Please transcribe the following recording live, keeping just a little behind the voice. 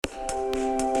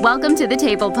Welcome to the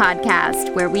Table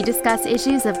Podcast, where we discuss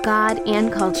issues of God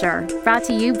and culture, brought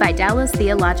to you by Dallas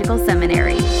Theological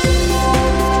Seminary.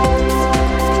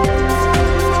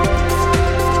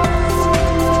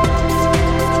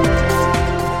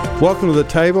 Welcome to the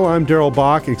Table. I'm Daryl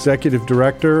Bach, Executive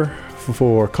Director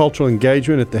for Cultural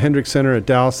Engagement at the Hendricks Center at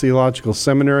Dallas Theological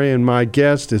Seminary, and my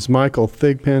guest is Michael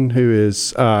Thigpen, who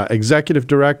is Executive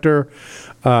Director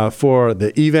for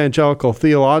the Evangelical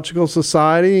Theological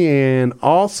Society, and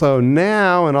also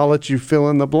now, and I'll let you fill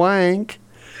in the blank,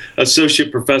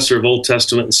 Associate Professor of Old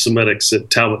Testament and Semitics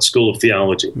at Talbot School of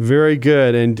Theology. Very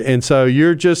good. And so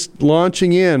you're just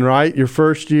launching in, right? Your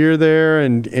first year there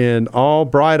and all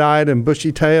bright-eyed and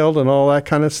bushy-tailed and all that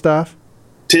kind of stuff?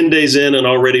 10 days in and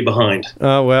already behind.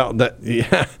 Well,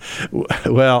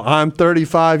 I'm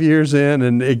 35 years in,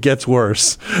 and it gets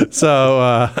worse.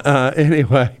 So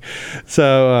anyway,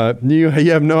 you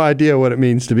have no idea what it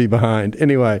means to be behind.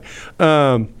 Anyway,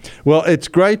 well, it's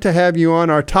great to have you on.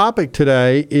 Our topic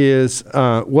today is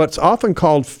what's often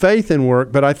called faith in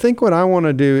work, but I think what I want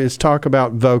to do is talk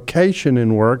about vocation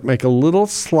in work, make a little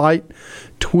slight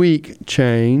tweak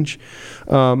change.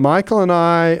 Michael and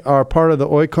I are part of the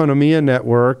Oikonomia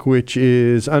Network, which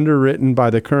is underwritten by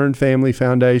the Kern Family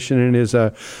Foundation and is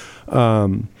a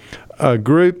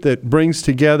group that brings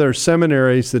together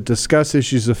seminaries that discuss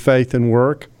issues of faith and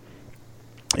work.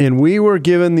 And we were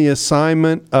given the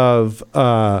assignment of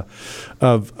a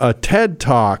TED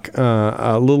Talk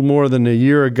a little more than a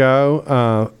year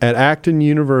ago at Acton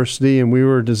University, and we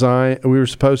were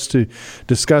supposed to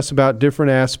discuss about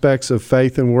different aspects of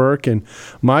faith and work. And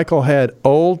Michael had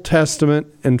Old Testament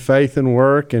and faith and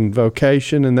work and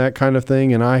vocation and that kind of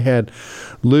thing, and I had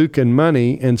Luke and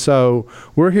money. And so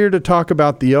we're here to talk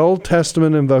about the Old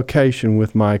Testament and vocation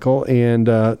with Michael. And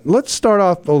let's start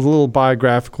off with a little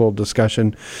biographical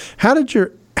discussion. How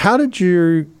did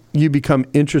you become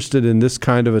interested in this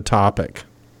kind of a topic?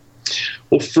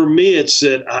 Well, for me, it's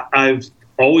that I've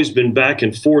always been back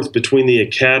and forth between the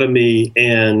academy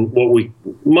and what we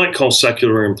might call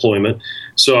secular employment.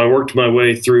 So I worked my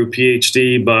way through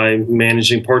PhD by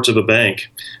managing parts of a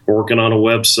bank, working on a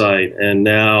website, and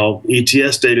now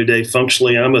ETS day-to-day.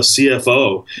 Functionally, I'm a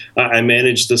CFO. I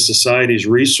manage the society's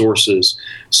resources.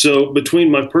 So between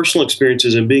my personal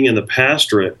experiences and being in the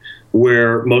pastorate,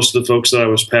 where most of the folks that I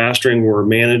was pastoring were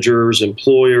managers,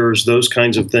 employers, those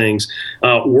kinds of things,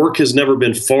 work has never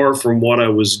been far from what I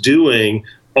was doing,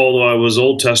 although I was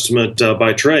Old Testament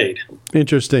by trade.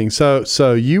 Interesting.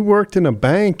 So you worked in a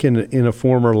bank in a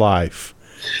former life.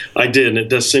 I did, and it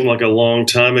does seem like a long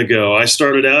time ago. I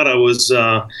started out, I was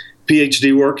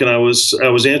PhD work, and I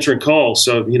was answering calls.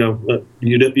 So,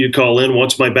 you'd call in,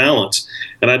 what's my balance?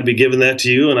 And I'd be giving that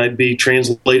to you, and I'd be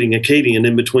translating Akkadian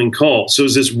in between calls. So it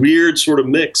was this weird sort of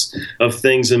mix of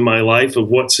things in my life of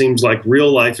what seems like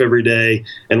real life every day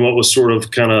and what was sort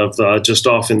of kind of just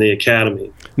off in the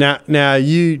academy. Now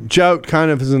you joked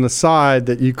kind of as an aside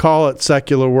that you call it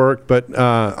secular work, but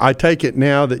I take it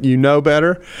now that you know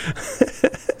better.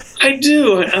 I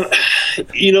do.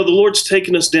 The Lord's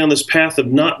taken us down this path of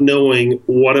not knowing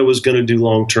what I was going to do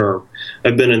long term.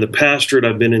 I've been in the pastorate,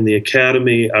 I've been in the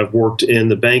academy, I've worked in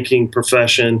the banking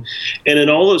profession, and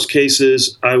in all those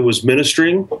cases, I was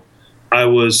ministering, I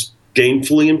was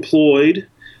gainfully employed,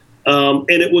 and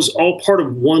it was all part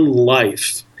of one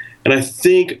life. And I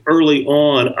think early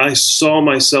on, I saw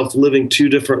myself living two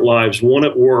different lives, one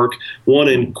at work, one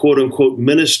in quote-unquote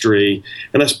ministry.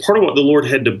 And that's part of what the Lord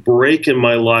had to break in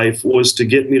my life, was to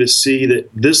get me to see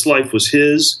that this life was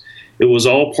His, it was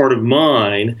all part of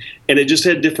mine, and it just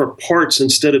had different parts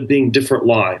instead of being different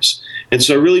lives. And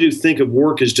so I really do think of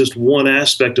work as just one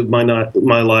aspect of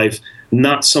my life,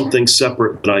 not something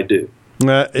separate that I do.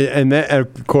 And that,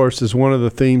 of course, is one of the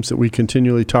themes that we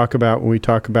continually talk about when we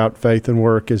talk about faith and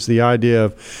work, is the idea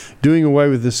of doing away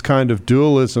with this kind of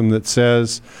dualism that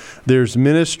says there's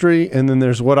ministry and then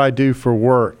there's what I do for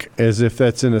work, as if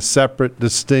that's in a separate,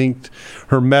 distinct,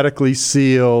 hermetically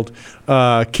sealed,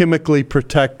 chemically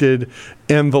protected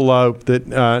envelope that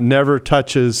never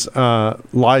touches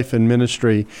life and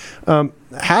ministry.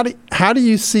 How do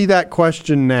you see that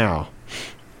question now?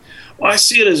 Well, I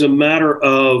see it as a matter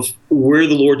of where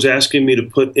the Lord's asking me to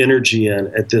put energy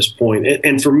in at this point.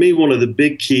 And for me, one of the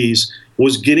big keys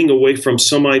was getting away from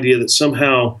some idea that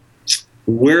somehow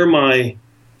where my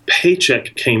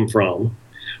paycheck came from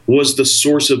was the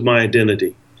source of my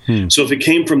identity. So if it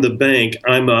came from the bank,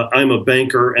 I'm a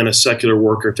banker and a secular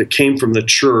worker. If it came from the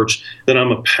church, then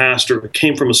I'm a pastor. If it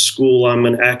came from a school, I'm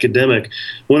an academic.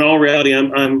 When in all reality,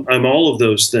 I'm all of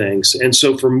those things. And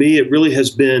so for me, it really has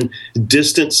been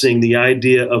distancing the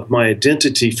idea of my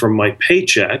identity from my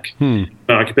paycheck, my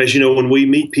occupation. When we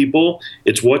meet people,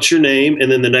 it's what's your name,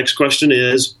 and then the next question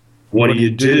is, what do you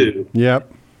do?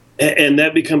 Yep. And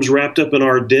that becomes wrapped up in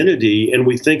our identity, and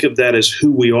we think of that as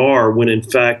who we are, when in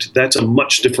fact that's a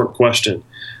much different question.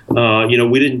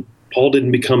 Paul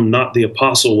didn't become not the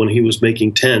apostle when he was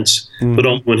making tents, but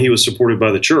only when he was supported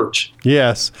by the church.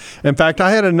 Yes. In fact,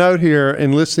 I had a note here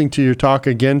in listening to your talk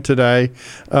again today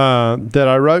that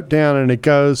I wrote down, and it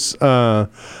goes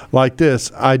like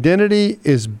this: identity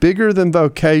is bigger than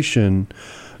vocation,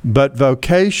 but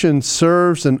vocation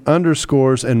serves and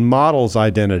underscores and models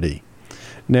identity.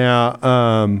 Now,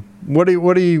 what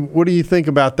do you think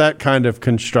about that kind of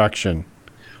construction?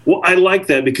 Well, I like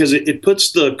that because it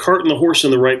puts the cart and the horse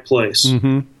in the right place.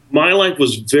 My life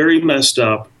was very messed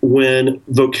up when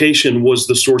vocation was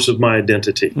the source of my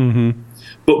identity.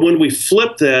 But when we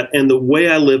flip that, and the way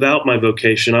I live out my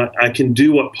vocation, I can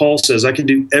do what Paul says, I can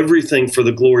do everything for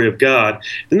the glory of God,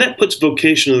 then that puts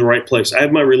vocation in the right place. I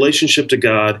have my relationship to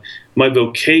God. My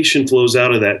vocation flows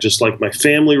out of that, just like my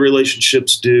family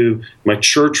relationships do, my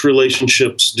church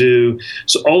relationships do.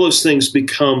 So all those things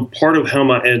become part of how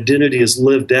my identity is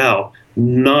lived out,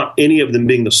 not any of them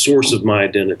being the source of my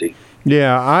identity.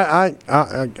 Yeah,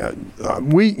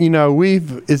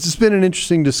 it's just been an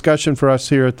interesting discussion for us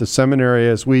here at the seminary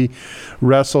as we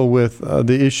wrestle with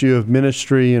the issue of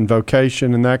ministry and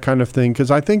vocation and that kind of thing. Because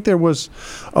I think there was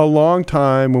a long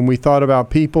time when we thought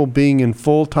about people being in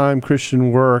full-time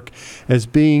Christian work as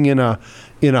being in a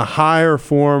higher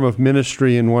form of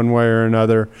ministry in one way or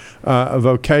another, a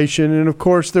vocation. And of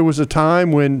course, there was a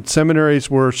time when seminaries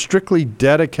were strictly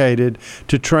dedicated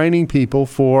to training people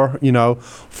for,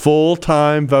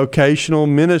 full-time vocational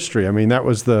ministry. I mean, that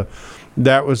was the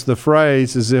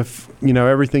phrase, as if,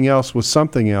 everything else was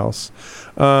something else.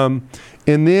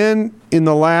 And then in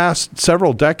the last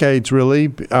several decades,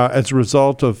 really, as a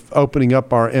result of opening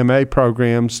up our MA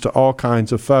programs to all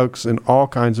kinds of folks in all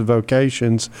kinds of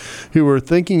vocations who were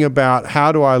thinking about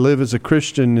how do I live as a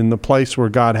Christian in the place where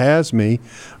God has me,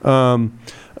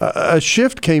 a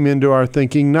shift came into our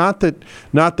thinking, not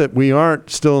that we aren't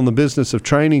still in the business of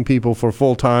training people for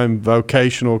full-time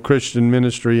vocational Christian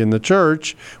ministry in the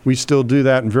church. We still do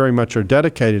that and very much are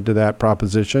dedicated to that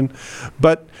proposition.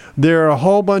 But there are a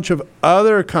whole bunch of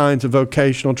other kinds of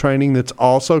vocational training that's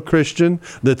also Christian,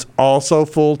 that's also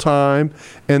full-time,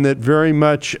 and that very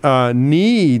much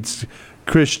needs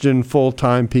Christian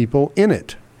full-time people in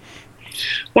it.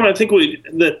 Well, I think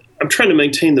that I'm trying to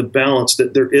maintain the balance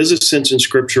that there is a sense in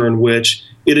Scripture in which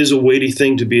it is a weighty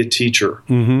thing to be a teacher.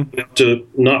 We have to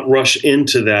not rush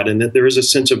into that, and that there is a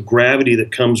sense of gravity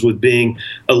that comes with being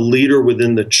a leader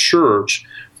within the church.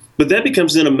 But that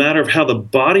becomes then a matter of how the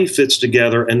body fits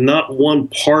together, and not one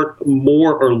part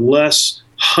more or less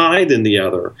high than the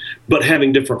other, but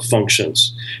having different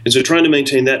functions. And so trying to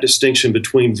maintain that distinction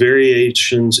between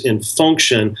variations in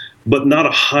function, but not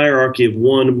a hierarchy of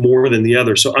one more than the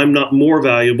other. So I'm not more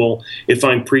valuable if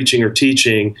I'm preaching or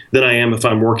teaching than I am if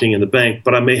I'm working in the bank,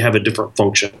 but I may have a different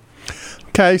function.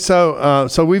 Okay,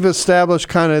 so we've established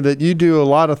kind of that you do a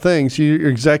lot of things. You're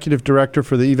executive director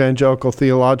for the Evangelical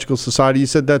Theological Society. You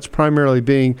said that's primarily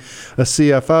being a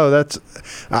CFO.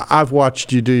 I've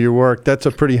watched you do your work. That's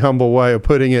a pretty humble way of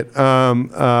putting it.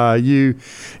 You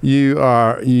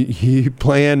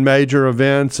plan major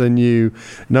events, and you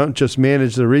don't just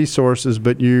manage the resources,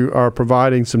 but you are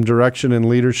providing some direction and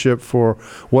leadership for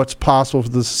what's possible for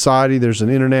the society. There's an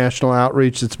international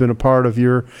outreach that's been a part of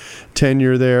your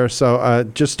tenure there. So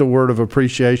just a word of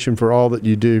appreciation for all that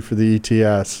you do for the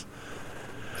ETS.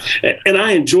 And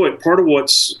I enjoy it. Part of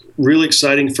what's really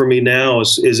exciting for me now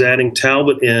is adding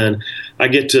Talbot in. I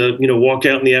get to walk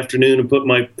out in the afternoon and put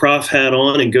my prof hat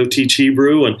on and go teach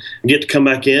Hebrew, and get to come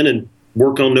back in and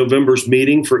work on November's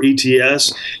meeting for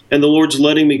ETS. And the Lord's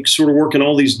letting me sort of work in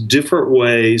all these different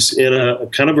ways in a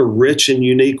kind of a rich and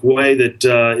unique way that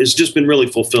has just been really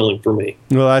fulfilling for me.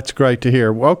 Well, that's great to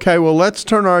hear. Okay, well, let's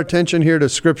turn our attention here to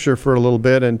Scripture for a little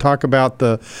bit and talk about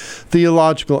the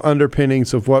theological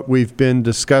underpinnings of what we've been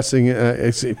discussing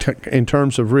in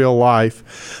terms of real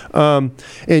life.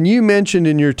 And you mentioned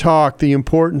in your talk the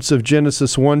importance of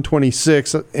Genesis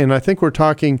 1:26, and I think we're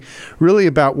talking really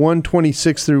about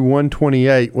 1:26 through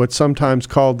 1:28, what's sometimes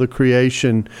called the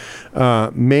creation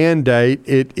mandate.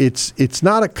 It's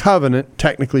not a covenant,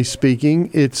 technically speaking.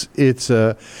 It's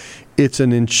it's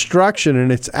an instruction,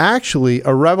 and it's actually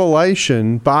a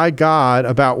revelation by God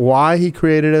about why he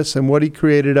created us and what he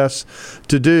created us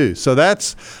to do. So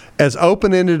that's as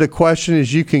open-ended a question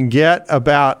as you can get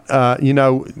about,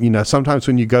 sometimes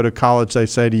when you go to college, they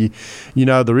say to you,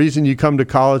 the reason you come to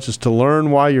college is to learn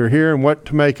why you're here and what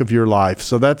to make of your life.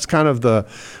 So that's kind of the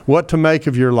what to make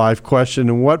of your life question,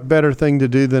 and what better thing to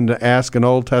do than to ask an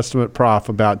Old Testament prof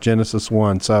about Genesis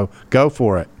 1. So go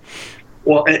for it.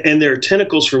 Well, and there are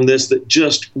tentacles from this that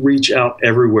just reach out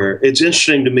everywhere. It's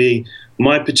interesting to me.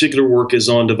 My particular work is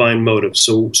on divine motives.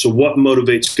 So what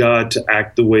motivates God to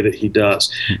act the way that he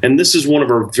does? And this is one of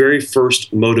our very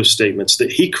first motive statements,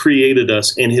 that he created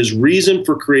us, and his reason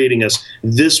for creating us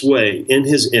this way in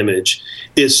his image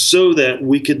is so that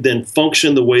we could then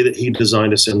function the way that he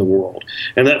designed us in the world.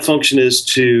 And that function is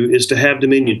to have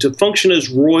dominion, to function as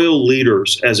royal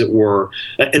leaders, as it were,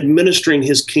 administering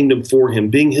his kingdom for him,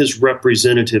 being his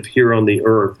representative here on the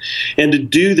earth. And to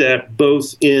do that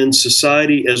both in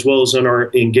society as well as in our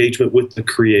engagement with the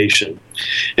creation.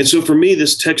 And so for me,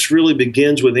 this text really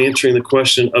begins with answering the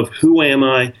question of who am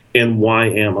I and why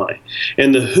am I?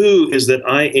 And the who is that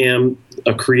I am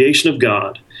a creation of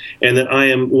God, and that I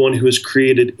am one who is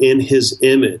created in his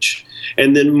image.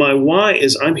 And then my why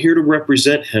is I'm here to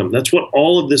represent him. That's what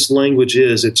all of this language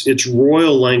is. It's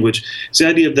royal language. It's the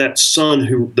idea of that son,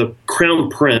 the crown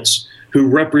prince, who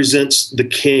represents the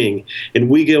king. And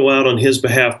we go out on his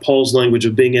behalf, Paul's language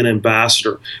of being an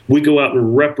ambassador. We go out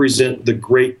and represent the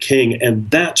great king, and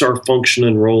that's our function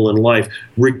and role in life,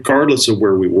 regardless of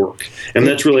where we work. And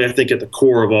that's really, I think, at the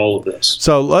core of all of this.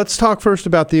 So let's talk first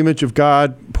about the image of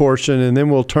God portion, and then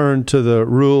we'll turn to the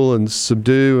rule and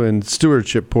subdue and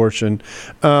stewardship portion.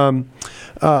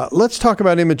 Let's talk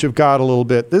about image of God a little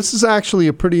bit. This is actually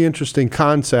a pretty interesting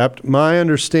concept. My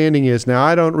understanding is, now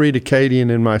I don't read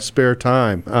Akkadian in my spare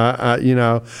time. I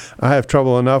have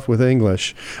trouble enough with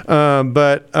English.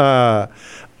 But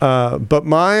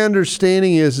my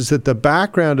understanding is that the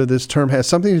background of this term has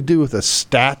something to do with a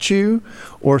statue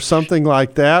or something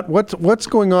like that. What's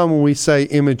going on when we say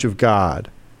image of God?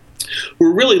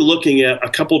 We're really looking at a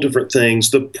couple different things.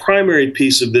 The primary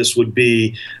piece of this would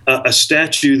be a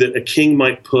statue that a king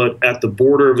might put at the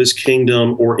border of his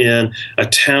kingdom or in a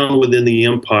town within the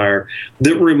empire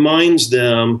that reminds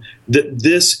them that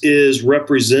this is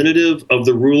representative of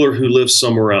the ruler who lives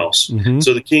somewhere else. Mm-hmm.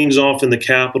 So the king's off in the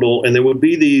capital, and there would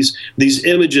be these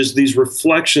images, these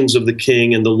reflections of the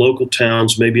king in the local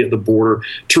towns, maybe at the border,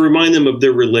 to remind them of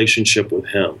their relationship with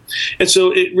him. And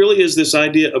so it really is this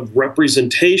idea of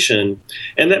representation,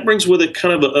 and that brings with it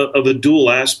kind of a dual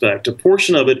aspect. A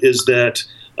portion of it is that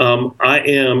I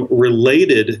am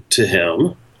related to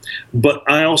him, but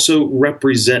I also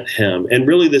represent him. And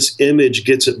really this image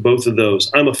gets at both of those.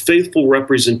 I'm a faithful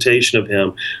representation of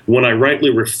him when I rightly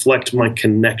reflect my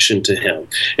connection to him.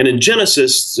 And in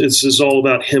Genesis, this is all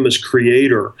about him as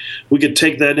creator. We could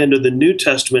take that into the New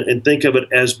Testament and think of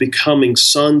it as becoming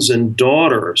sons and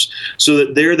daughters, so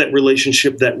that there, that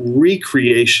relationship, that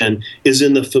recreation is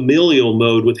in the familial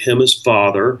mode with him as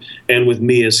father and with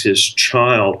me as his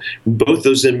child. Both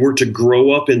those then were to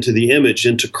grow up into the image,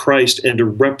 into Christ, and to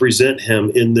represent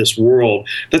him in this world.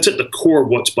 That's at the core of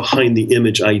what's behind the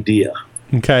image idea.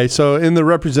 Okay, so in the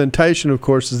representation, of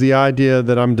course, is the idea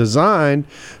that I'm designed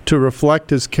to reflect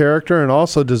his character and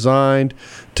also designed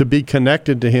to be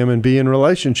connected to him and be in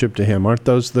relationship to him. Aren't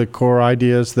those the core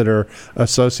ideas that are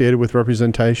associated with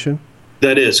representation?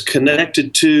 That is,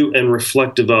 connected to and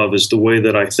reflective of is the way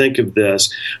that I think of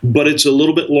this. But it's a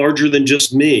little bit larger than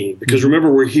just me, because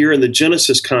remember, we're here in the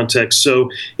Genesis context,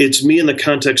 so it's me in the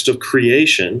context of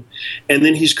creation, and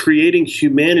then he's creating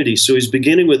humanity. So he's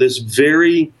beginning with this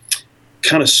very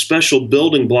kind of special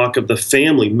building block of the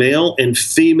family, male and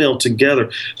female together.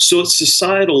 So it's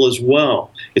societal as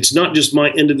well. It's not just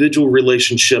my individual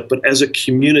relationship, but as a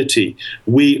community,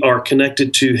 we are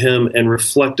connected to him and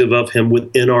reflective of him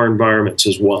within our environments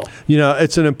as well. You know,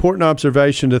 it's an important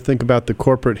observation to think about the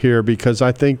corporate here, because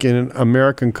I think in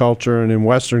American culture and in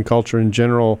Western culture in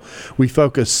general, we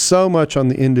focus so much on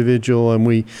the individual and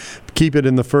we keep it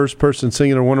in the first person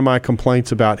singular. One of my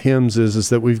complaints about hymns is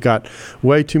that we've got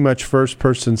way too much first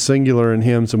person singular in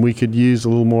hymns, and we could use a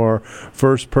little more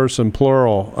first person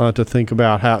plural to think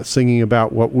about how singing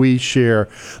about what we share.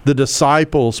 The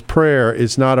disciples' prayer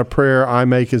is not a prayer I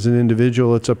make as an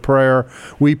individual. It's a prayer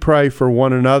we pray for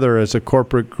one another as a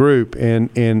corporate group, and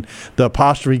the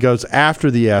apostrophe goes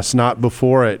after the S, not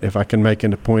before it, if I can make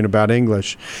a point about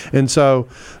English. And so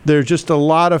there's just a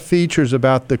lot of features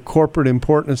about the corporate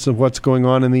importance of what's going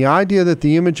on, and the idea that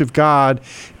the image of God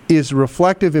is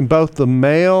reflective in both the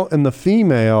male and the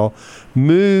female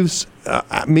moves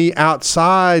me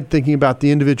outside thinking about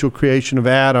the individual creation of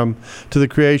Adam to the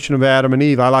creation of Adam and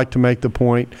Eve, I like to make the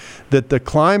point that the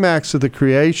climax of the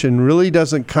creation really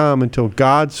doesn't come until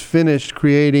God's finished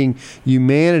creating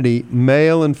humanity,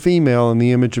 male and female, in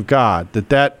the image of God.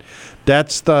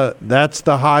 That's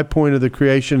the high point of the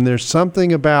creation. There's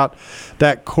something about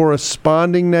that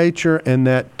corresponding nature and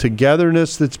that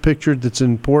togetherness that's pictured that's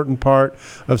an important part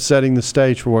of setting the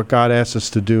stage for what God asks us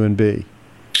to do and be.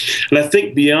 And I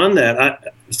think beyond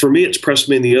that, for me, it's pressed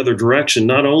me in the other direction.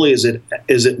 Not only is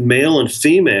it male and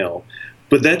female,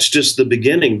 but that's just the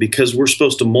beginning, because we're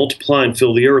supposed to multiply and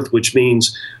fill the earth, which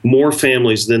means more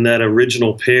families than that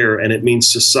original pair. And it means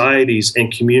societies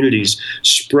and communities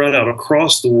spread out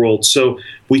across the world. So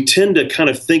we tend to kind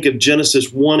of think of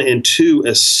Genesis 1 and 2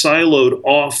 as siloed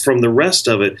off from the rest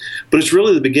of it. But it's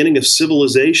really the beginning of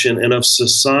civilization and of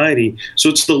society. So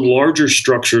it's the larger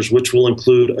structures, which will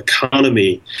include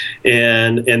economy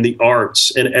and the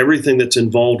arts and everything that's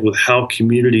involved with how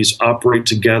communities operate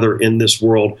together in this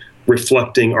world,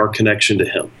 reflecting our connection to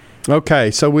Him. Okay,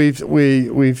 so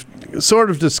we've sort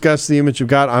of discussed the image of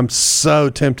God. I'm so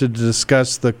tempted to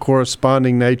discuss the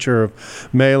corresponding nature of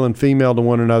male and female to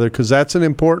one another, because that's an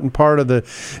important part of the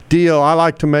deal. I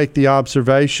like to make the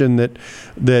observation that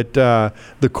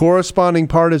the corresponding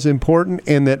part is important,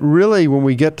 and that really when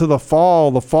we get to the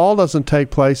fall doesn't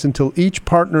take place until each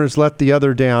partner has let the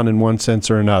other down in one sense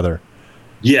or another.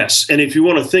 Yes, and if you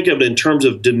want to think of it in terms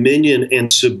of dominion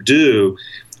and subdue,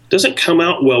 doesn't come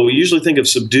out well. We usually think of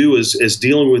subdue as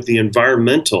dealing with the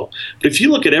environmental. But if you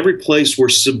look at every place where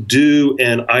subdue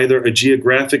and either a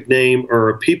geographic name or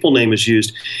a people name is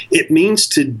used, it means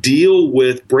to deal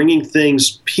with bringing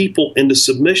people into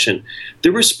submission.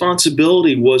 Their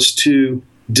responsibility was to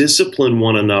discipline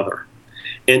one another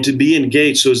and to be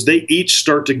engaged. So as they each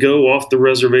start to go off the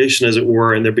reservation, as it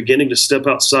were, and they're beginning to step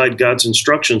outside God's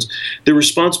instructions, their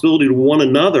responsibility to one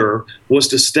another was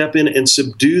to step in and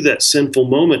subdue that sinful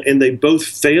moment. And they both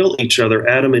fail each other,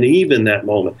 Adam and Eve, in that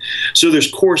moment. So there's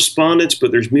correspondence,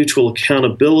 but there's mutual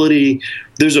accountability.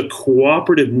 There's a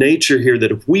cooperative nature here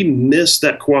that if we miss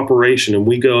that cooperation and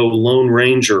we go Lone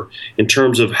Ranger in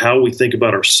terms of how we think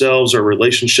about ourselves, our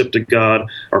relationship to God,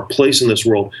 our place in this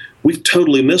world, we've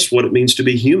totally missed what it means to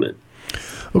be human.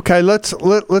 Okay, let's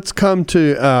come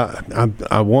to,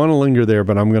 I want to linger there,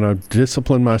 but I'm going to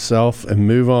discipline myself and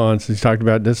move on since you talked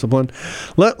about discipline.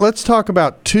 Let's talk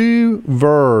about two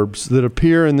verbs that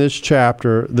appear in this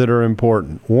chapter that are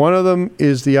important. One of them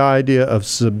is the idea of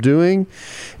subduing,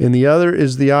 and the other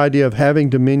is the idea of having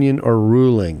dominion or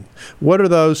ruling. What are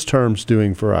those terms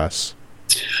doing for us?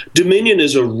 Dominion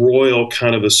is a royal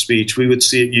kind of a speech. We would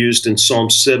see it used in Psalm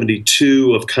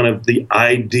 72 of kind of the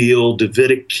ideal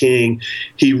Davidic king.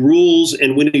 He rules,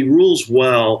 and when he rules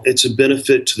well, it's a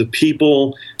benefit to the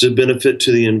people, it's a benefit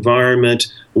to the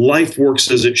environment. Life works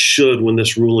as it should when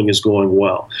this ruling is going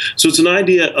well. So it's an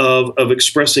idea of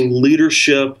expressing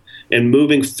leadership and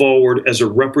moving forward as a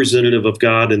representative of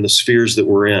God in the spheres that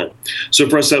we're in. So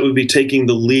for us, that would be taking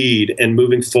the lead and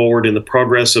moving forward in the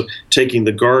progress of taking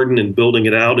the garden and building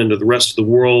it out into the rest of the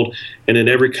world and in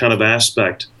every kind of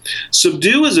aspect.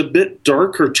 Subdue is a bit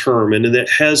darker term, and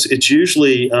it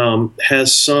usually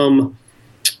has some,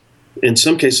 in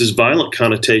some cases, violent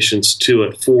connotations to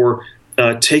it for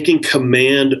taking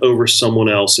command over someone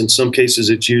else. In some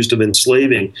cases, it's used of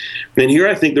enslaving. And here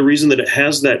I think the reason that it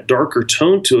has that darker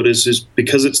tone to it is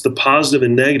because it's the positive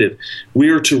and negative. We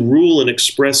are to rule and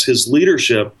express His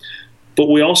leadership, but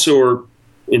we also are,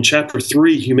 in chapter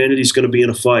 3, humanity is going to be in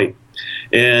a fight.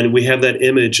 And we have that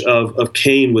image of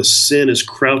Cain with sin is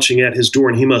crouching at his door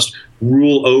and he must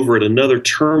rule over it. Another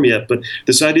term yet, but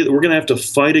this idea that we're going to have to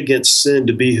fight against sin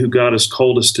to be who God has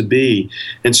called us to be.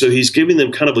 And so he's giving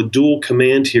them kind of a dual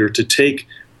command here to take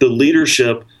the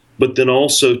leadership, but then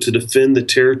also to defend the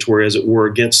territory, as it were,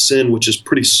 against sin, which is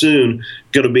pretty soon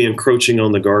going to be encroaching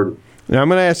on the garden. Now, I'm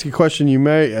going to ask you a question. You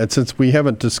may, since we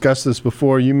haven't discussed this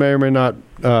before, you may or may not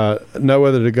know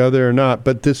whether to go there or not.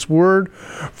 But this word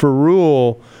for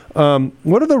rule,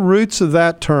 what are the roots of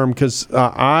that term? Because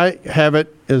I have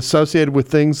it associated with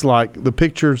things like the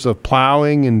pictures of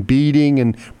plowing and beating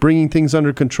and bringing things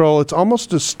under control. It's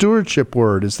almost a stewardship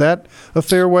word. Is that a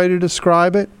fair way to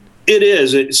describe it? It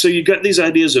is. So you've got these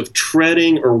ideas of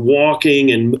treading or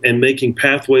walking and making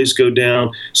pathways go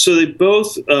down. So they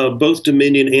both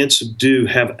dominion and subdue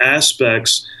have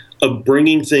aspects of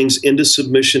bringing things into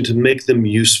submission to make them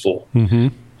useful. Mm-hmm.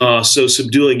 So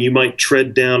subduing, you might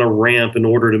tread down a ramp in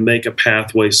order to make a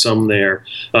pathway somewhere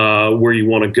where you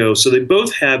want to go. So they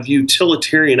both have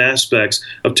utilitarian aspects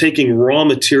of taking raw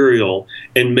material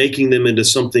and making them into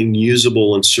something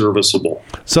usable and serviceable.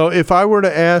 So if I were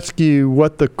to ask you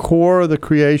what the core of the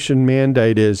creation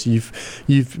mandate is,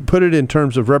 you've put it in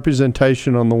terms of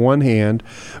representation on the one hand,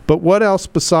 but what else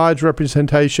besides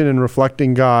representation and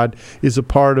reflecting God is a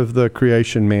part of the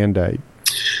creation mandate?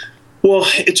 Well,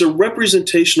 it's a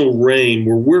representational reign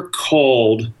where we're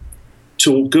called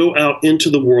to go out into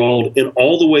the world in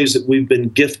all the ways that we've been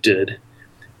gifted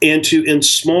and to, in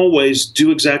small ways,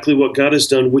 do exactly what God has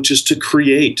done, which is to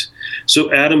create.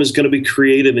 So Adam is going to be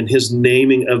creative in his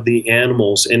naming of the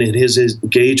animals and in his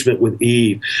engagement with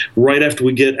Eve. Right after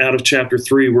we get out of chapter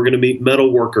 3, we're going to meet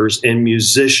metal workers and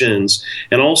musicians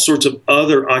and all sorts of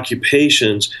other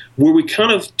occupations where we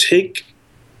kind of take,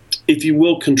 if you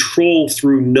will, control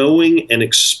through knowing and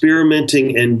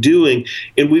experimenting and doing,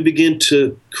 and we begin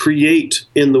to create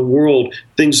in the world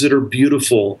things that are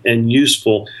beautiful and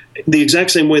useful. The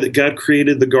exact same way that God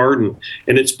created the garden,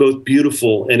 and it's both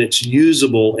beautiful and it's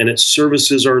usable and it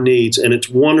services our needs and it's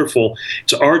wonderful.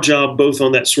 It's our job both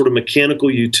on that sort of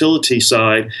mechanical utility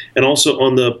side and also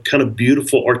on the kind of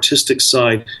beautiful artistic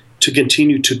side to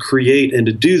continue to create and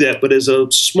to do that, but as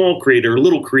a small creator,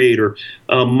 little creator,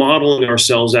 modeling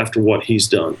ourselves after what he's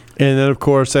done. And then, of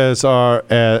course, as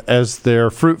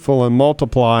they're fruitful and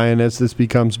multiply, and as this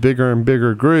becomes bigger and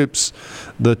bigger groups,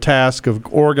 the task of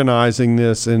organizing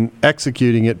this and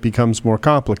executing it becomes more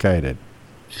complicated.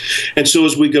 And so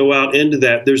as we go out into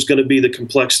that, there's going to be the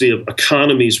complexity of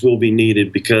economies will be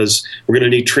needed because we're going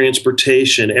to need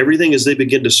transportation. Everything as they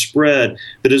begin to spread,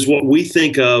 that is what we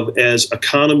think of as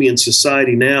economy and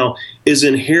society now, is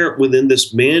inherent within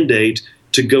this mandate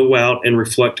to go out and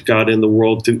reflect God in the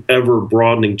world through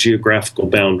ever-broadening geographical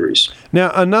boundaries.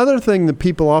 Now, another thing that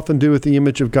people often do with the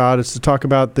image of God is to talk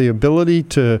about the ability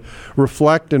to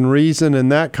reflect and reason, and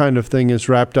that kind of thing is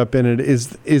wrapped up in it.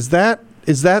 Is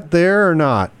that there or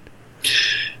not?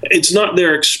 It's not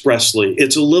there expressly.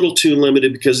 It's a little too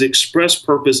limited because the express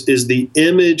purpose is the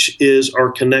image is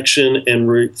our connection and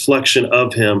reflection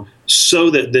of him so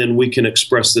that then we can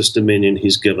express this dominion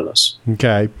he's given us.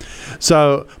 Okay.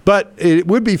 So, but it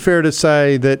would be fair to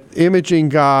say that imaging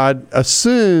God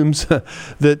assumes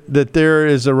that there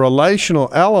is a relational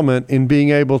element in being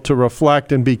able to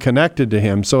reflect and be connected to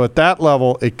him. So at that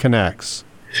level, it connects.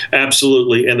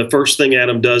 Absolutely. And the first thing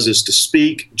Adam does is to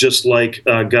speak, just like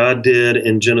God did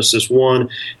in Genesis 1.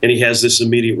 And he has this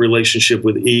immediate relationship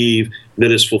with Eve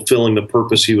that is fulfilling the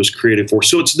purpose he was created for.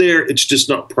 So it's there. It's just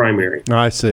not primary. I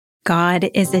see. God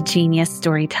is a genius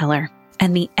storyteller,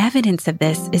 and the evidence of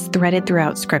this is threaded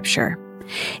throughout Scripture.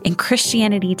 In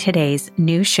Christianity Today's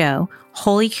new show,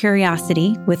 Holy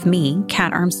Curiosity, with me,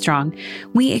 Kat Armstrong,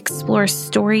 we explore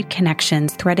storied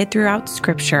connections threaded throughout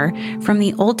Scripture from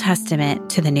the Old Testament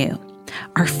to the New.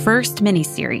 Our first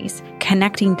mini-series,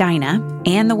 Connecting Dinah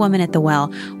and the Woman at the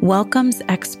Well, welcomes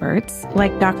experts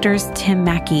like Drs. Tim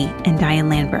Mackey and Diane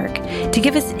Landberg to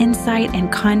give us insight and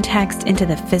context into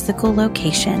the physical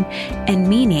location and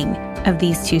meaning of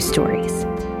these two stories.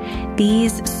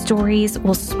 These stories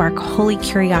will spark holy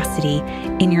curiosity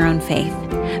in your own faith,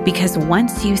 because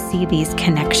once you see these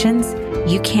connections,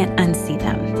 you can't unsee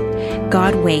them.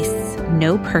 God wastes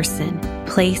no person,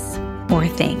 place, or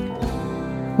thing.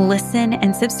 Listen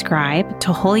and subscribe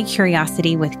to Holy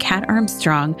Curiosity with Kat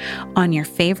Armstrong on your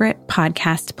favorite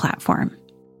podcast platform.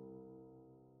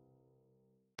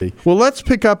 Well, let's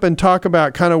pick up and talk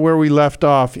about kind of where we left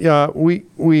off. We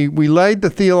laid the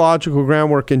theological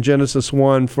groundwork in Genesis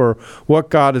 1 for what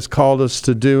God has called us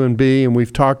to do and be, and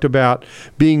we've talked about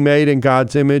being made in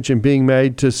God's image and being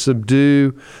made to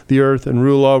subdue the earth and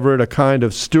rule over it, a kind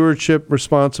of stewardship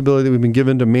responsibility that we've been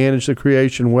given to manage the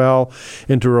creation well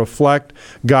and to reflect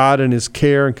God and his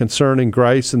care and concern and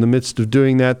grace in the midst of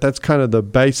doing that. That's kind of the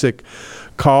basic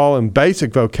call and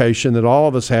basic vocation that all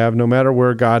of us have, no matter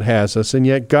where God has us. And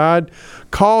yet God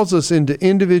calls us into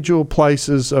individual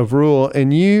places of rule.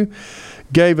 And you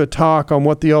gave a talk on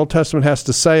what the Old Testament has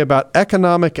to say about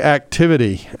economic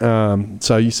activity.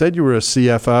 So you said you were a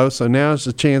CFO, so now's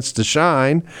the chance to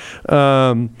shine.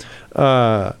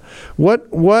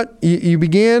 You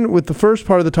began with the first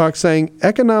part of the talk saying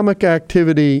economic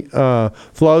activity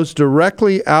flows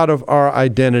directly out of our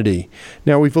identity.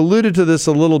 Now, we've alluded to this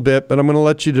a little bit, but I'm going to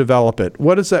let you develop it.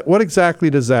 What exactly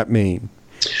does that mean?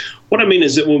 What I mean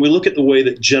is that when we look at the way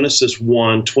that Genesis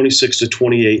 1, 26 to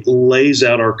 28 lays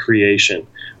out our creation,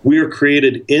 we are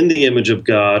created in the image of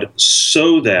God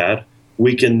so that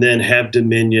we can then have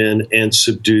dominion and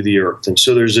subdue the earth. And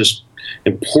so there's this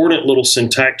important little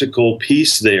syntactical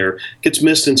piece there. Gets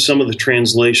missed in some of the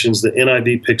translations. The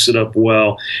NIV picks it up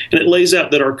well. And it lays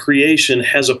out that our creation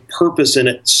has a purpose in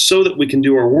it so that we can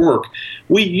do our work.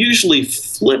 We usually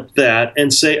flip that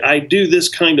and say, I do this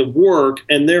kind of work,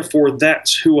 and therefore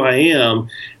that's who I am. And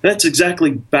that's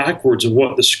exactly backwards of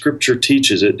what the Scripture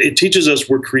teaches. It teaches us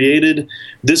we're created,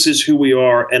 this is who we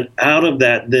are, and out of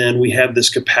that then we have this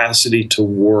capacity to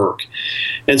work.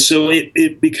 And so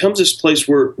it becomes this place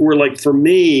where like for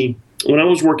me, when I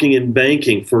was working in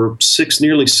banking for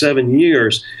nearly 7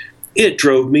 years, it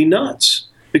drove me nuts.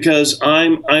 Because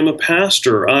I'm a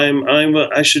pastor,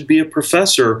 I should be a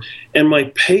professor, and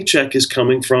my paycheck is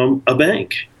coming from a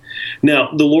bank. Now,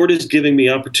 the Lord is giving me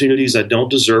opportunities I don't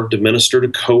deserve to minister to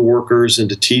coworkers and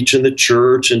to teach in the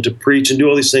church and to preach and do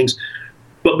all these things.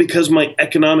 But because my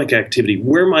economic activity,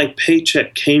 where my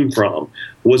paycheck came from,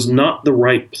 was not the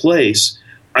right place,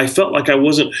 I felt like I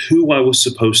wasn't who I was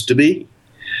supposed to be.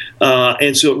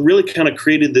 And so it really kind of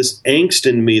created this angst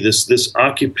in me, this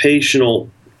occupational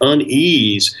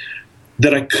unease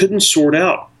that I couldn't sort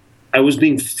out. I was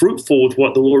being fruitful with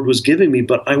what the Lord was giving me,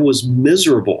 but I was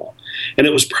miserable. And it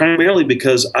was primarily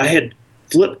because I had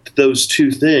flipped those two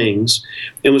things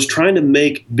and was trying to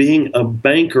make being a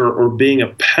banker or being a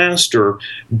pastor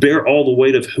bear all the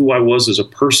weight of who I was as a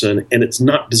person, and it's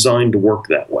not designed to work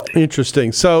that way.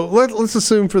 Interesting. So let's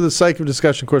assume, for the sake of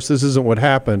discussion, of course, this isn't what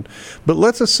happened, but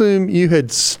let's assume you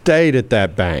had stayed at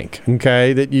that bank,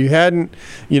 okay, that you hadn't,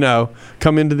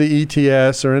 come into the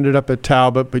ETS or ended up at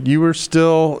Talbot, but you were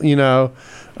still,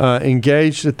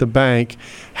 engaged at the bank.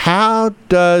 How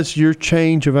does your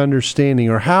change of understanding,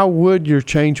 or how would your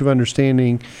change of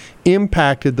understanding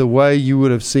impacted the way you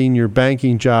would have seen your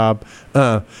banking job?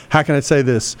 How can I say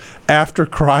this? After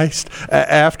Christ,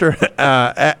 after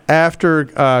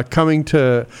coming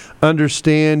to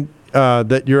understand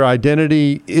that your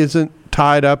identity isn't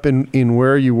tied up in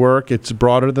where you work, it's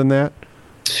broader than that?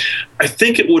 I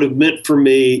think it would have meant for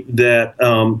me that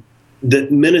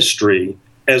that ministry,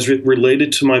 as it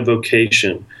related to my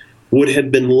vocation, would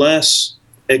have been less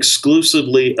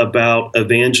exclusively about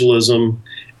evangelism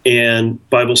and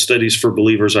Bible studies for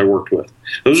believers I worked with.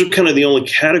 Those are kind of the only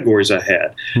categories I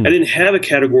had. I didn't have a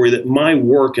category that my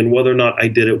work and whether or not I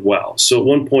did it well. So at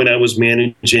one point I was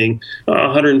managing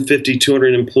 150,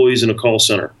 200 employees in a call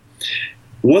center.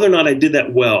 Whether or not I did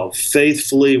that well,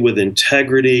 faithfully, with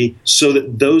integrity, so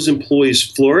that those employees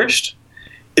flourished,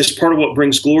 is part of what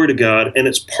brings glory to God, and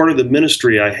it's part of the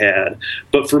ministry I had.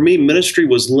 But for me, ministry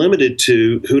was limited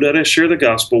to who did I share the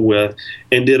gospel with,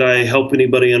 and did I help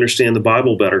anybody understand the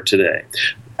Bible better today?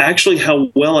 Actually, how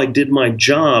well I did my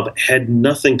job had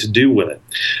nothing to do with it.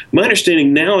 My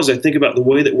understanding now, as I think about the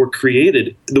way that we're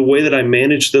created, the way that I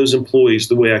managed those employees,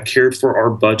 the way I cared for our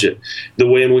budget, the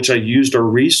way in which I used our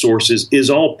resources, is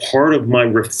all part of my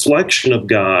reflection of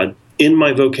God in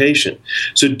my vocation.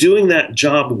 So doing that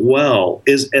job well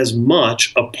is as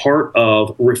much a part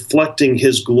of reflecting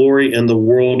His glory in the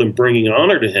world and bringing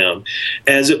honor to Him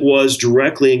as it was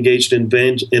directly engaged in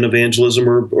evangelism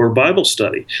or Bible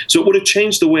study. So it would have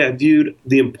changed the way I viewed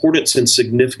the importance and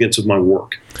significance of my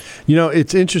work.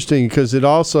 It's interesting because it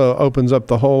also opens up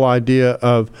the whole idea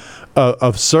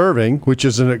of serving, which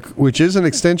is an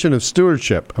extension of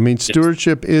stewardship. I mean,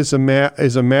 stewardship is a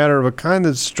matter of a kind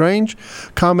of strange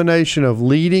combination of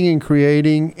leading and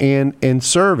creating and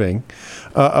serving,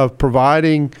 of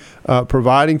providing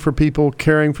for people,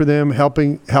 caring for them,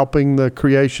 helping the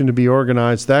creation to be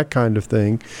organized, that kind of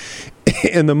thing.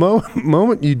 And the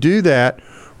moment you do that,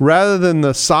 rather than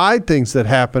the side things that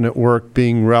happen at work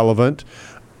being relevant,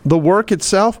 the work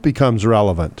itself becomes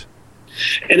relevant.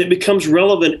 And it becomes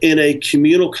relevant in a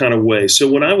communal kind of way.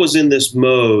 So when I was in this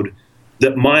mode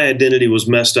that my identity was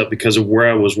messed up because of where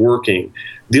I was working,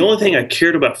 the only thing I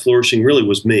cared about flourishing really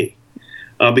was me,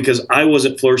 because I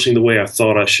wasn't flourishing the way I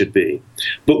thought I should be.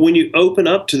 But when you open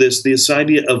up to this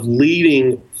idea of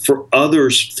leading for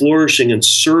others flourishing and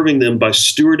serving them by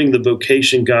stewarding the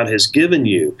vocation God has given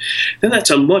you, then that's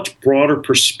a much broader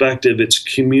perspective. It's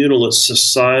communal, it's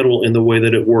societal in the way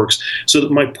that it works. So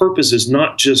that my purpose is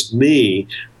not just me,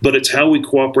 but it's how we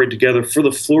cooperate together for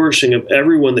the flourishing of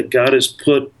everyone that God has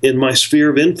put in my sphere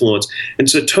of influence. And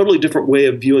it's a totally different way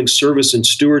of viewing service and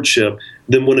stewardship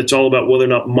than when it's all about whether or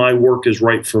not my work is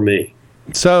right for me.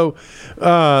 So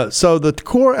the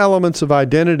core elements of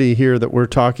identity here that we're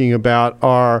talking about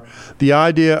are the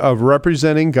idea of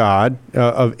representing God,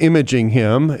 of imaging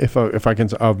Him, if I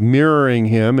can, of mirroring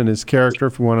Him and His character,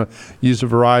 if we want to use a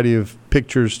variety of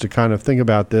pictures to kind of think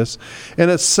about this. And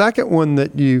a second one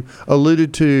that you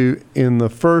alluded to in the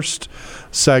first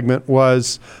segment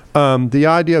was the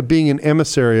idea of being an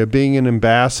emissary, of being an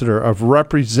ambassador, of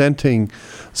representing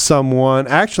someone.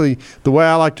 Actually, the way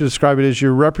I like to describe it is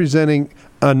you're representing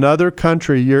another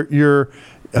country. You're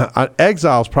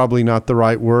exile is probably not the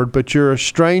right word, but you're a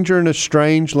stranger in a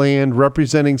strange land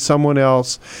representing someone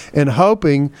else and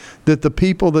hoping that the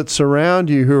people that surround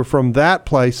you who are from that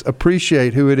place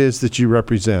appreciate who it is that you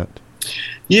represent.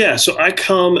 Yeah, so I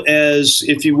come as,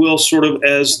 if you will, sort of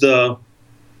as the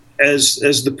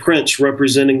prince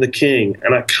representing the king,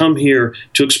 and I come here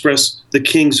to express the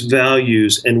king's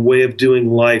values and way of doing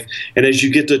life. And as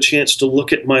you get the chance to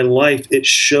look at my life, it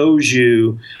shows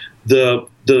you the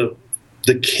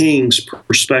king's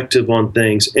perspective on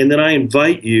things. And then I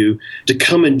invite you to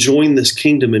come and join this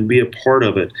kingdom and be a part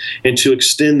of it, and to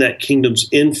extend that kingdom's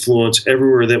influence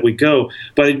everywhere that we go.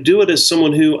 But I do it as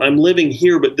someone who, I'm living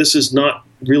here, but this is not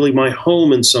really my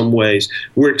home in some ways.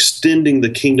 We're extending the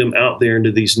kingdom out there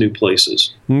into these new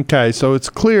places. Okay, so it's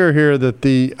clear here that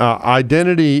the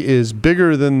identity is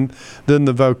bigger than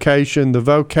the vocation. The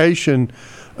vocation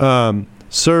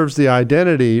serves the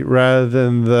identity rather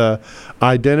than the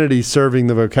identity serving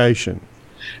the vocation.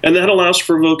 And that allows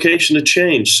for vocation to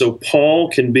change. So Paul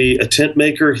can be a tent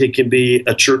maker. He can be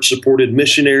a church-supported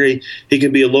missionary. He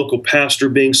can be a local pastor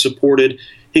being supported.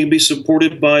 He can be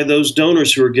supported by those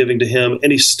donors who are giving to him.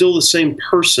 And he's still the same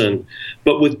person,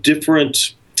 but with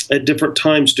at different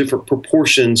times, different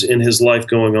proportions in his life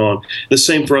going on. The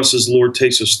same for us as the Lord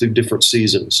takes us through different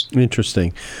seasons.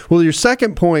 Interesting. Well, your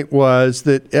second point was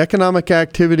that economic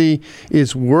activity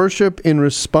is worship in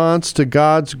response to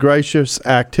God's gracious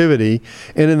activity.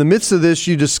 And in the midst of this,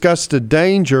 you discussed a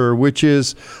danger, which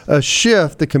is a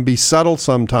shift that can be subtle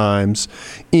sometimes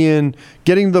in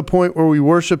getting to the point where we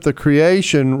worship the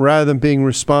creation rather than being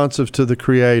responsive to the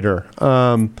Creator.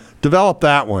 Develop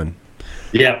that one.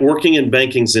 Yeah, working in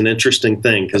banking is an interesting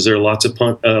thing because there are lots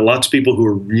of people who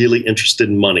are really interested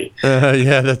in money.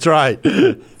 Yeah, that's right.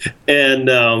 And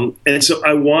so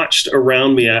I watched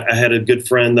around me. I had a good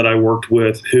friend that I worked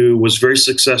with who was very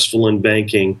successful in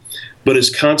banking, but his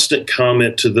constant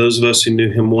comment to those of us who knew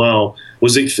him well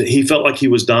was he felt like he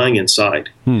was dying inside.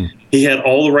 He had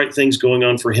all the right things going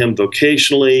on for him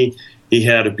vocationally. He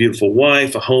had a beautiful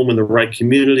wife, a home in the right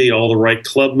community, all the right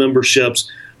club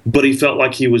memberships, but he felt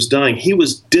like he was dying. He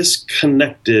was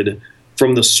disconnected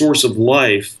from the source of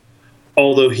life,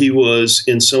 although he was,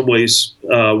 in some ways,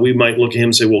 we might look at him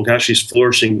and say, well, gosh, he's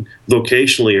flourishing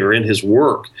vocationally or in his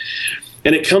work.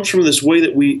 And it comes from this way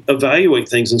that we evaluate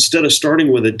things. Instead of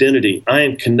starting with identity, I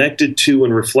am connected to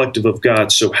and reflective of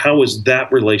God. So how is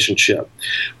that relationship?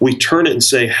 We turn it and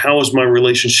say, how is my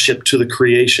relationship to the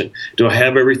creation? Do I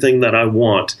have everything that I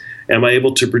want? Am I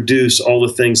able to produce all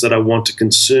the things that I want to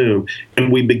consume?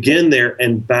 And we begin there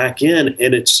and back in,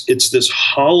 and it's this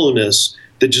hollowness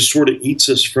that just sort of eats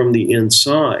us from the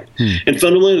inside. And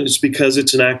fundamentally, it's because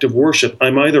it's an act of worship.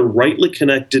 I'm either rightly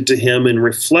connected to Him and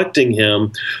reflecting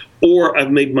Him, or I've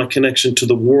made my connection to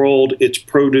the world, its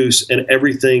produce, and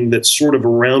everything that's sort of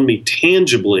around me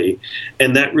tangibly.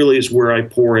 And that really is where I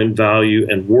pour in value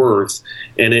and worth.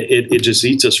 And it just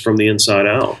eats us from the inside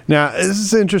out. Now, this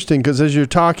is interesting because as you're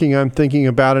talking, I'm thinking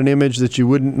about an image that you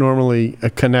wouldn't normally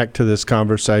connect to this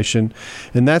conversation.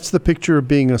 And that's the picture of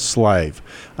being a slave.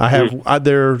 I have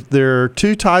there are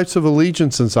two types of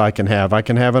allegiances I can have. I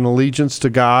can have an allegiance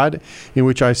to God in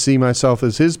which I see myself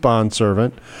as His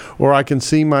bondservant, or I can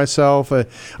see myself,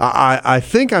 I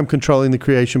think I'm controlling the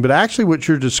creation, but actually what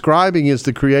you're describing is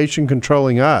the creation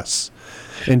controlling us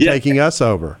and taking us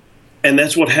over. And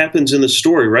that's what happens in the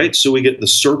story, right? So we get the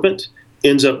serpent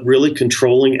ends up really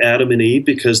controlling Adam and Eve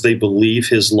because they believe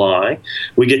his lie.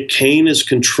 We get Cain is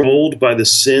controlled by the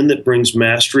sin that brings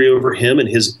mastery over him and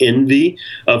his envy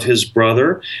of his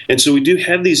brother. And so we do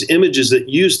have these images that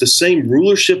use the same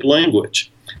rulership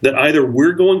language, that either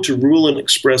we're going to rule and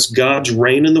express God's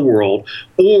reign in the world,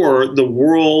 or the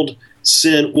world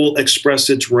sin will express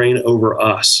its reign over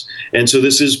us. And so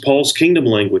this is Paul's kingdom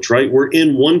language, right? We're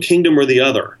in one kingdom or the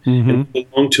other, and we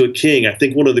belong to a king. I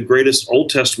think one of the greatest Old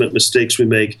Testament mistakes we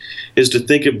make is to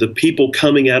think of the people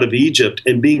coming out of Egypt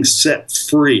and being set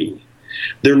free.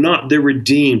 They're not, they're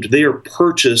redeemed. They are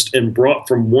purchased and brought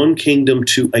from one kingdom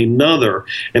to another,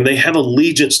 and they have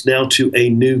allegiance now to a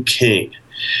new king.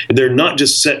 They're not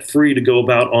just set free to go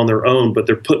about on their own, but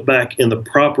they're put back in the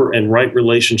proper and right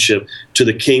relationship to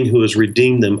the King who has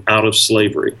redeemed them out of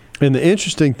slavery. And the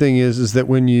interesting thing is that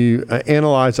when you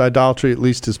analyze idolatry, at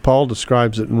least as Paul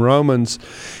describes it in Romans,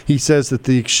 he says that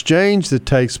the exchange that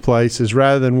takes place is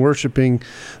rather than worshiping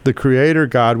the Creator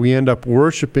God, we end up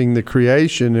worshiping the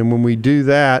creation. And when we do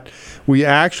that, we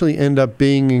actually end up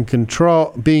being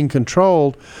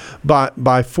controlled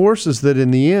by forces that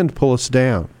in the end pull us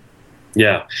down.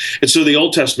 Yeah. And so the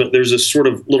Old Testament, there's this sort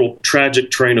of little tragic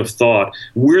train of thought.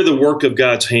 We're the work of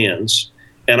God's hands.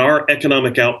 And our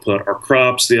economic output, our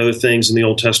crops, the other things in the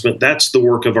Old Testament, that's the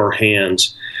work of our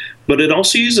hands. But it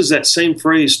also uses that same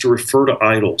phrase to refer to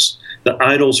idols. The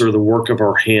idols are the work of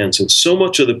our hands. And so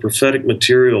much of the prophetic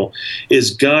material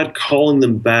is God calling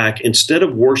them back, instead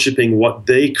of worshiping what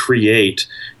they create,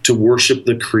 to worship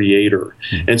the Creator.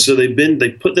 And so they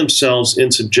put themselves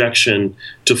in subjection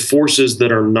to forces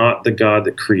that are not the God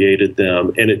that created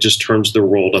them, and it just turns their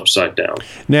world upside down.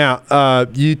 Now,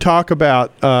 you talk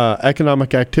about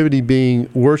economic activity being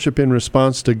worship in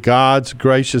response to God's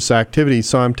gracious activity.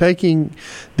 So I'm taking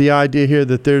the idea here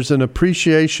that there's an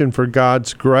appreciation for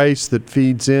God's grace that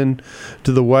feeds in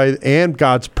to the way, and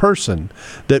God's person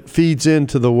that feeds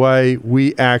into the way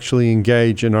we actually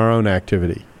engage in our own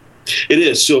activity. It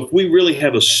is. So if we really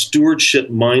have a stewardship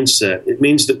mindset, it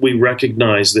means that we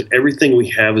recognize that everything we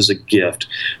have is a gift.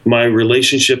 My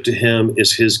relationship to him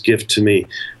is his gift to me.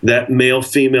 That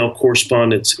male-female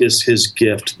correspondence is his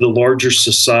gift. The larger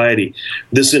society,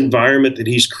 this environment that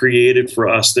he's created for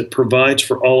us that provides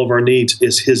for all of our needs,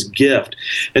 is his gift.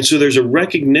 And so there's a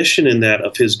recognition in that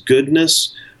of his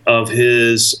goodness, of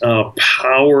his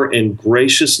power and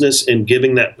graciousness, and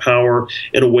giving that power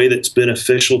in a way that's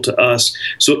beneficial to us.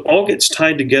 So it all gets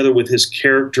tied together with his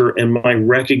character and my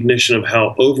recognition of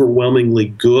how overwhelmingly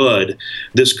good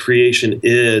this creation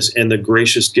is and the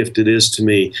gracious gift it is to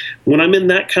me. When I'm in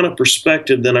that kind of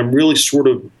perspective, then I'm really sort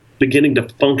of beginning to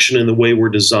function in the way we're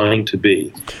designed to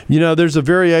be. You know, there's a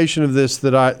variation of this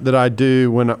that I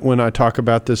do when I talk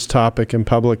about this topic in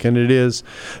public, and it is,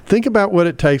 think about what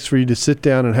it takes for you to sit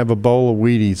down and have a bowl of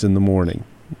Wheaties in the morning.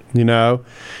 You know,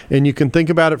 and you can think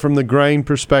about it from the grain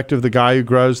perspective, the guy who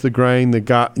grows the grain, the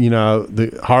guy, you know,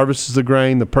 the harvests the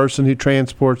grain, the person who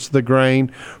transports the grain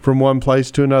from one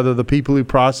place to another, the people who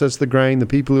process the grain, the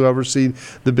people who oversee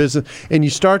the business. And you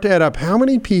start to add up how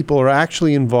many people are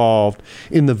actually involved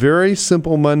in the very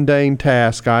simple, mundane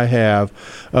task I have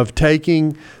of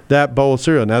taking that bowl of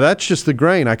cereal. Now, that's just the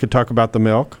grain. I could talk about the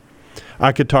milk.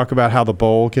 I could talk about how the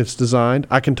bowl gets designed.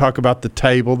 I can talk about the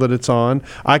table that it's on.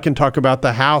 I can talk about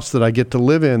the house that I get to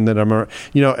live in, that I'm,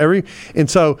 you know, and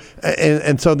so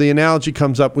the analogy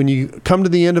comes up when you come to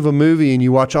the end of a movie and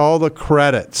you watch all the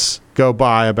credits go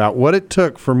by about what it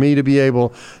took for me to be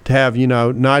able to have,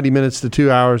 90 minutes to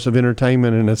 2 hours of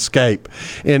entertainment and escape.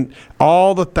 And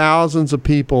all the thousands of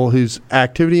people whose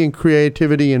activity and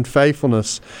creativity and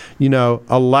faithfulness,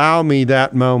 allow me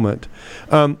that moment.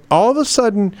 All of a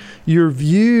sudden, your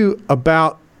view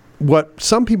about what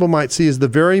some people might see as the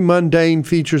very mundane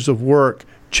features of work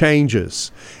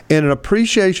changes, and an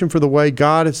appreciation for the way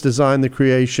God has designed the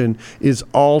creation is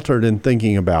altered in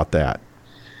thinking about that.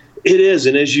 It is.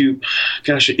 And if you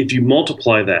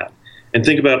multiply that and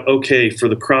think about, okay, for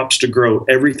the crops to grow,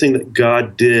 everything that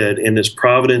God did in his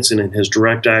providence and in his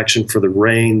direct action for the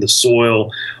rain, the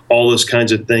soil, all those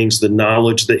kinds of things, the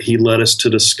knowledge that he led us to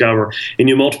discover, and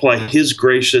you multiply his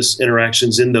gracious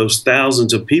interactions in those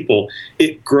thousands of people,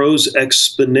 it grows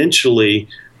exponentially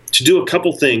to do a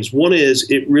couple things. One is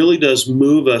it really does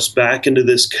move us back into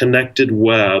this connected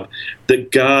web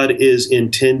that God is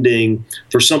intending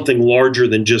for something larger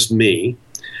than just me.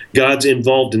 God's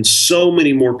involved in so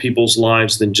many more people's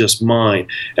lives than just mine.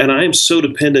 And I am so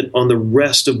dependent on the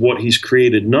rest of what he's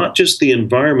created, not just the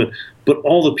environment, but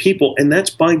all the people. And that's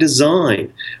by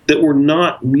design, that we're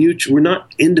not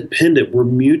independent. We're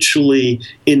mutually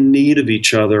in need of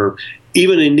each other,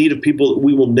 even in need of people that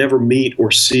we will never meet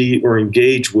or see or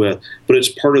engage with, but it's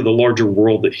part of the larger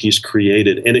world that he's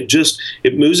created. And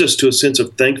it moves us to a sense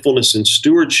of thankfulness and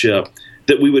stewardship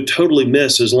that we would totally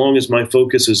miss as long as my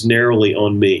focus is narrowly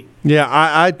on me. Yeah,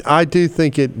 I do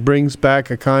think it brings back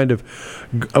a kind of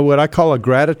what I call a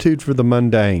gratitude for the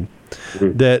mundane.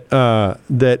 Mm-hmm.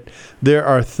 That there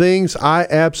are things I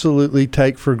absolutely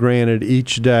take for granted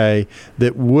each day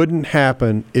that wouldn't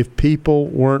happen if people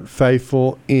weren't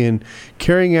faithful in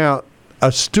carrying out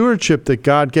a stewardship that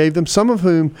God gave them. Some of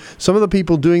the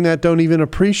people doing that don't even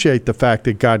appreciate the fact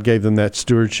that God gave them that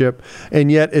stewardship,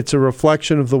 and yet it's a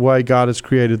reflection of the way God has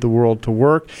created the world to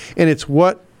work, and it's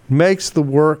what makes the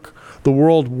work the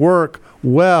world work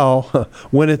well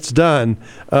when it's done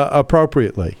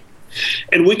appropriately.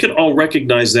 And we can all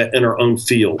recognize that in our own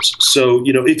fields. So,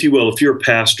 if you will, if you're a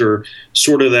pastor,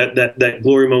 sort of that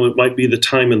glory moment might be the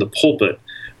time in the pulpit.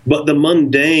 But the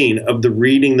mundane of the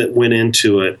reading that went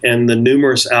into it and the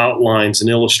numerous outlines and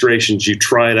illustrations, you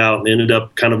tried out and ended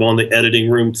up kind of on the editing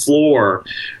room floor.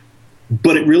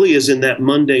 But it really is in that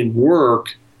mundane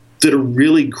work that a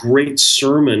really great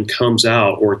sermon comes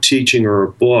out, or a teaching or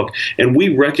a book. And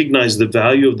we recognize the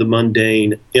value of the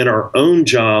mundane in our own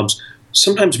jobs,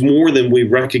 sometimes more than we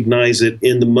recognize it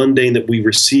in the mundane that we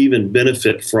receive and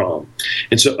benefit from.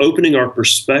 And so opening our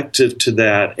perspective to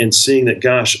that and seeing that,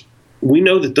 gosh, we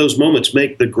know that those moments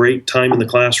make the great time in the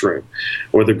classroom,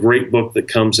 or the great book that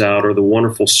comes out, or the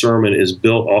wonderful sermon is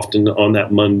built often on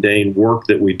that mundane work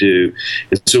that we do.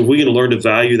 And so if we can learn to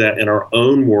value that in our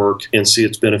own work and see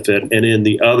its benefit, and in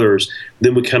the others,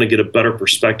 then we kind of get a better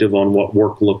perspective on what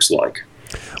work looks like.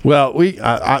 Well,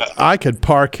 I could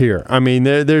park here. I mean,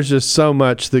 there's just so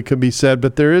much that could be said,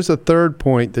 but there is a third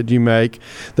point that you make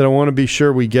that I want to be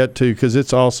sure we get to, because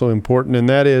it's also important, and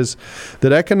that is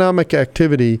that economic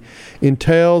activity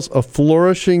entails a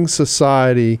flourishing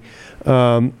society,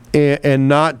 and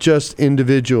not just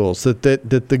individuals, that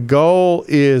the goal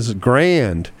is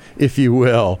grand, if you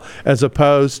will, as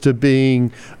opposed to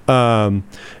being, how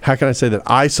can I say that,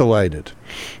 isolated.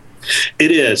 It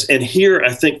is. And here,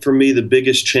 I think for me, the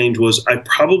biggest change was I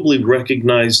probably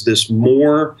recognized this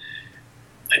more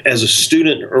as a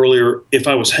student earlier if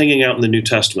I was hanging out in the New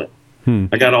Testament.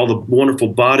 I got all the wonderful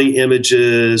body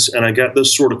images, and I got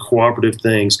those sort of cooperative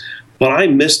things. But I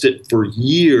missed it for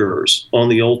years on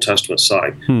the Old Testament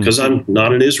side, because I'm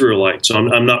not an Israelite, so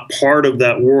I'm not part of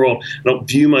that world. I don't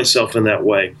view myself in that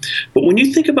way. But when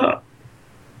you think about,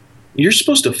 you're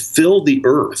supposed to fill the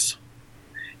earth.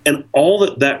 And all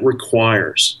that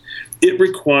requires, it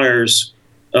requires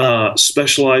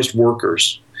specialized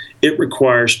workers. It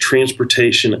requires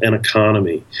transportation and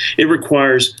economy. It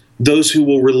requires those who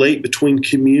will relate between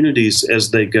communities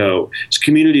as they go. As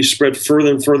communities spread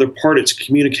further and further apart, it's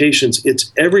communications,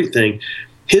 it's everything.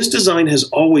 His design has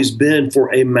always been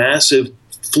for a massive,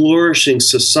 flourishing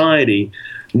society,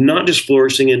 not just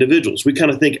flourishing individuals. We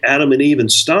kind of think Adam and Eve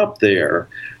and stop there.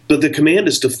 But the command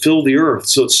is to fill the earth.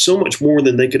 So it's so much more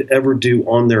than they could ever do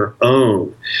on their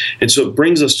own. And so it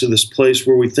brings us to this place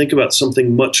where we think about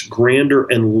something much grander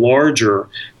and larger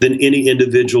than any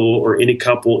individual or any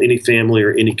couple, any family,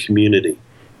 or any community.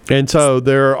 And so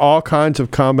there are all kinds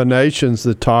of combinations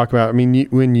that talk about, I mean,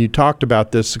 when you talked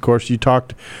about this, of course, you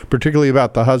talked particularly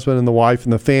about the husband and the wife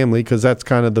and the family, because that's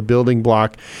kind of the building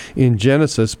block in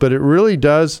Genesis, but it really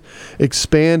does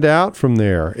expand out from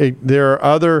there. There are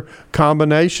other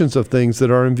combinations of things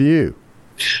that are in view.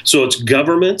 So it's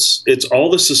governments, it's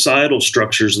all the societal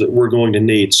structures that we're going to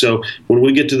need. So when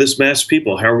we get to this mass of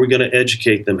people, how are we going to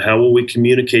educate them? How will we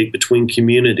communicate between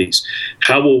communities?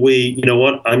 How will we,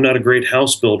 I'm not a great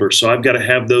house builder, so I've got to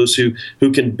have those who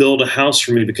can build a house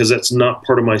for me, because that's not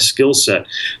part of my skill set.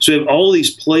 So we have all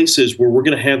these places where we're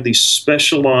going to have these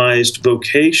specialized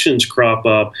vocations crop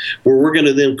up, where we're going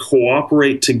to then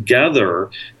cooperate together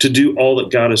to do all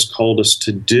that God has called us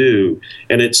to do.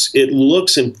 And it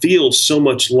looks and feels so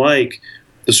much like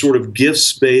the sort of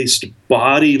gifts-based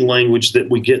body language that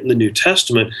we get in the New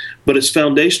Testament, but it's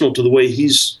foundational to the way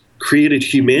he's created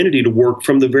humanity to work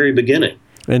from the very beginning.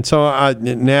 And so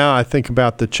now I think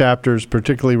about the chapters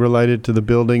particularly related to the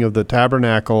building of the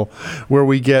tabernacle, where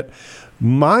we get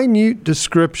minute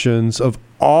descriptions of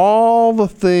all the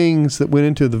things that went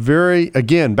into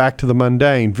back to the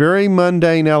mundane, very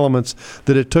mundane elements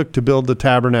that it took to build the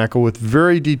tabernacle, with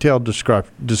very detailed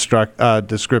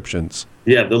descriptions.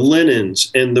 Yeah, the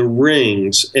linens and the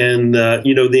rings and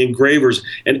the engravers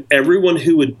and everyone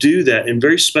who would do that, and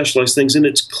very specialized things. And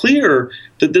it's clear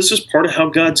that this is part of how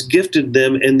God's gifted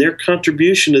them, and their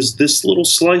contribution is this little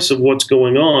slice of what's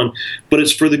going on, but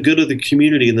it's for the good of the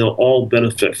community, and they'll all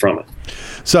benefit from it.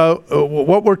 So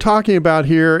what we're talking about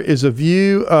here is a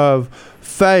view of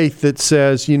faith that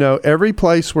says, every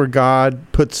place where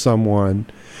God puts someone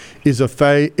is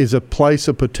a place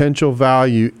of potential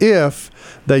value if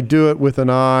they do it with an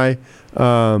eye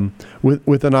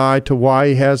with an eye to why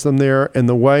he has them there, and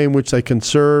the way in which they can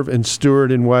serve and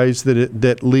steward in ways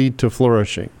that lead to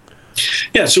flourishing.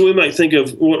 Yeah, so we might think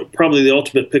of what probably the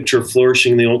ultimate picture of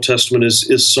flourishing in the Old Testament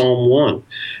is Psalm 1.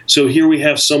 So here we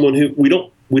have someone who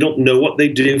we don't know what they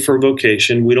do for a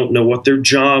vocation. We don't know what their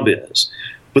job is,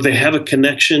 but they have a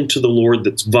connection to the Lord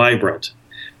that's vibrant.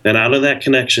 And out of that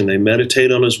connection, they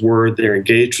meditate on his word, they're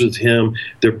engaged with him,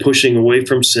 they're pushing away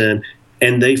from sin,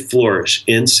 and they flourish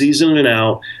in season and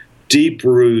out, deep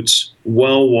roots,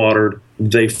 well-watered,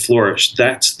 they flourish.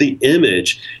 That's the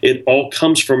image. It all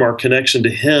comes from our connection to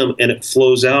Him, and it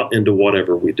flows out into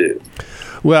whatever we do.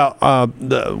 Well,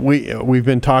 we've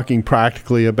been talking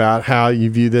practically about how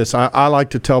you view this. I like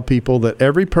to tell people that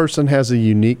every person has a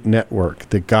unique network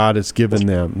that God has given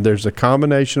them. There's a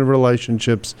combination of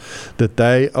relationships that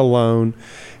they alone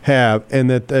have,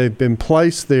 and that they've been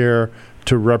placed there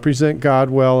to represent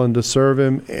God well and to serve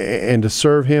Him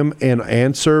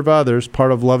and serve others.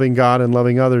 Part of loving God and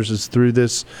loving others is through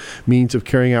this means of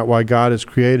carrying out why God has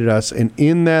created us. And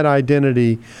in that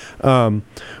identity,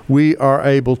 we are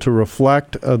able to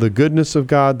reflect the goodness of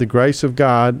God, the grace of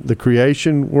God. The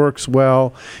creation works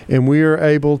well, and we are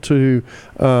able to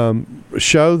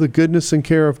show the goodness and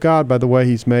care of God by the way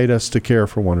He's made us to care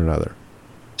for one another.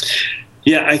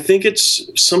 Yeah, I think it's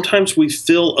sometimes we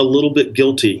feel a little bit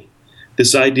guilty,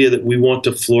 this idea that we want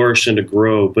to flourish and to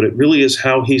grow, but it really is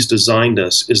how He's designed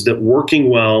us, is that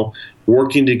working well,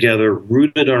 working together,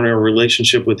 rooted on our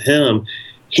relationship with Him,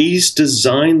 He's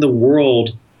designed the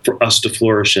world for us to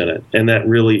flourish in it. And that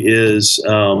really is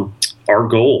our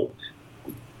goal.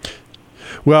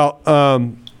 Well,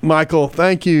 Michael,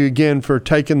 thank you again for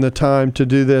taking the time to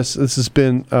do this. This has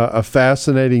been a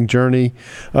fascinating journey.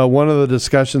 One of the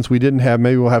discussions we didn't have,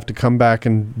 maybe we'll have to come back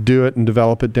and do it and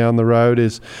develop it down the road,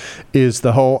 is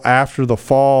the whole after the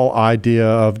fall idea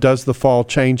of, does the fall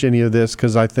change any of this?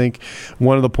 Because I think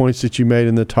one of the points that you made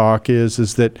in the talk is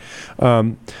that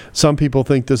some people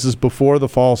think this is before the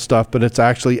fall stuff, but it's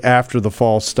actually after the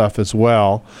fall stuff as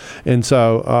well. And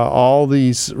so all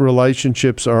these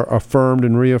relationships are affirmed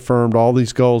and reaffirmed. All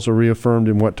these goals are reaffirmed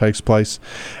in what takes place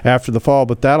after the fall,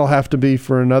 but that'll have to be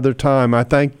for another time. I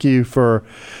thank you for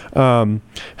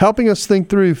helping us think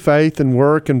through faith and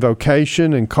work and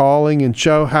vocation and calling, and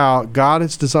show how God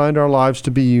has designed our lives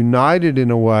to be united in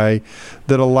a way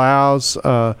that allows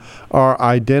our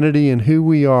identity and who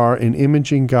we are in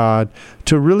imaging God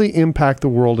to really impact the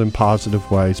world in positive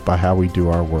ways by how we do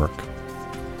our work.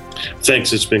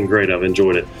 Thanks. It's been great. I've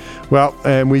enjoyed it. Well,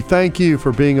 and we thank you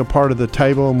for being a part of the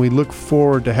table, and we look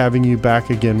forward to having you back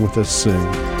again with us soon.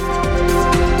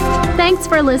 Thanks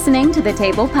for listening to the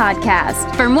Table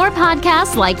Podcast. For more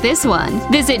podcasts like this one,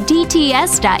 visit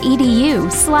dts.edu/the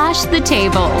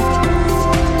table.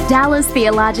 Dallas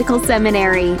Theological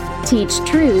Seminary. Teach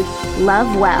truth,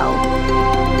 love well.